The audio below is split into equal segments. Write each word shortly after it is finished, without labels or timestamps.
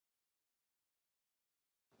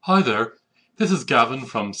Hi there, this is Gavin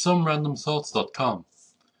from somerandomthoughts.com.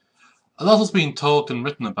 A lot has been talked and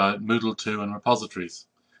written about Moodle 2 and repositories.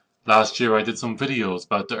 Last year I did some videos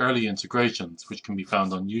about the early integrations which can be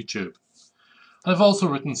found on YouTube. And I've also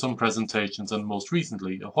written some presentations and most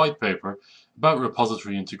recently a white paper about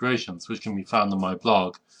repository integrations which can be found on my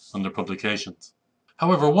blog under publications.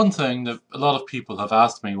 However, one thing that a lot of people have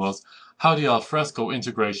asked me was how the Alfresco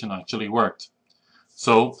integration actually worked.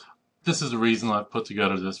 So this is the reason I've put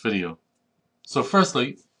together this video. So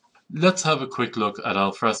firstly, let's have a quick look at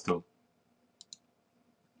Alfresco.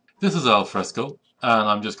 This is Alfresco, and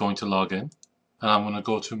I'm just going to log in, and I'm going to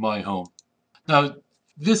go to my home. Now,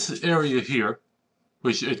 this area here,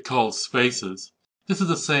 which it calls spaces, this is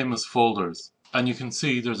the same as folders, and you can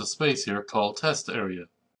see there's a space here called test area.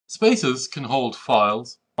 Spaces can hold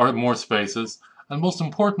files, or more spaces, and most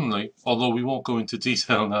importantly, although we won't go into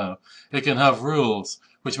detail now, it can have rules,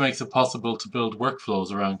 which makes it possible to build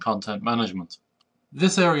workflows around content management.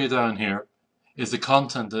 This area down here is the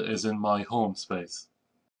content that is in my home space.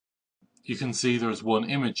 You can see there's one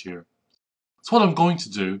image here. So what I'm going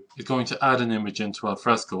to do is going to add an image into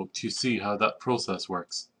Alfresco to see how that process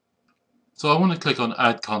works. So I want to click on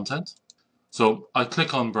Add Content. So I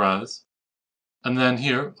click on Browse. And then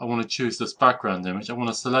here I want to choose this background image. I want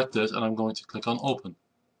to select it and I'm going to click on Open.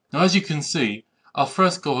 Now as you can see,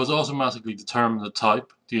 Alfresco has automatically determined the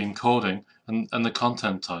type, the encoding, and the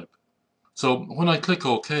content type. So when I click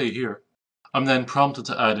OK here, I'm then prompted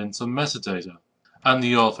to add in some metadata and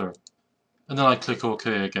the author. And then I click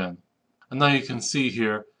OK again. And now you can see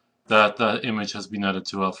here that that image has been added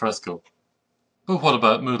to Alfresco. But what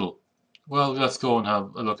about Moodle? Well, let's go and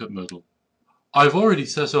have a look at Moodle. I've already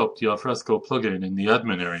set up the Alfresco plugin in the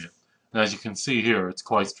admin area. And as you can see here, it's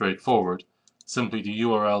quite straightforward. Simply the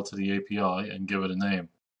URL to the API and give it a name.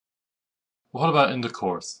 But what about in the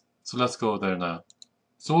course? So let's go there now.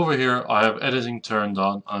 So over here I have editing turned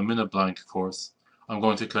on. I'm in a blank course. I'm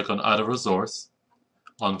going to click on Add a Resource,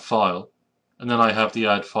 on File, and then I have the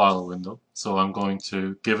Add File window. So I'm going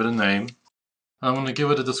to give it a name. I'm going to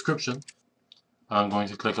give it a description. I'm going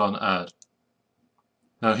to click on Add.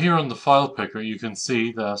 Now here on the file picker you can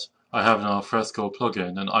see that I have an Alfresco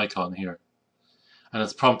plugin, an icon here. And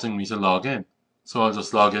it's prompting me to log in. So I'll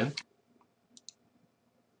just log in.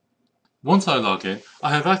 Once I log in,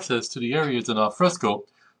 I have access to the areas in Alfresco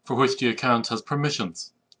for which the account has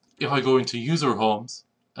permissions. If I go into User Homes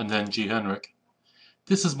and then ghenrik,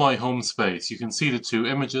 this is my home space. You can see the two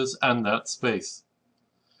images and that space.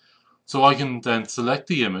 So I can then select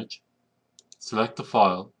the image, select the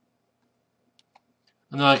file,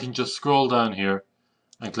 and then I can just scroll down here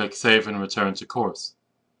and click Save and Return to Course.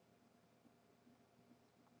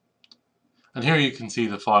 And here you can see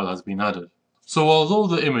the file has been added. So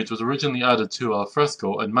although the image was originally added to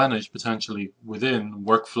Alfresco and managed potentially within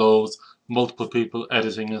workflows, multiple people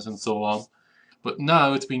editing it and so on, but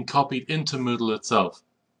now it's been copied into Moodle itself.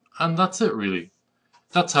 And that's it really.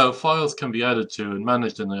 That's how files can be added to and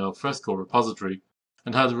managed in the Alfresco repository,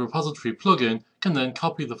 and how the repository plugin can then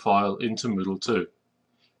copy the file into Moodle 2.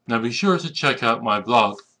 Now be sure to check out my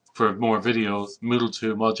blog for more videos, Moodle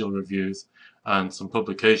 2 module reviews, and some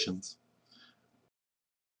publications.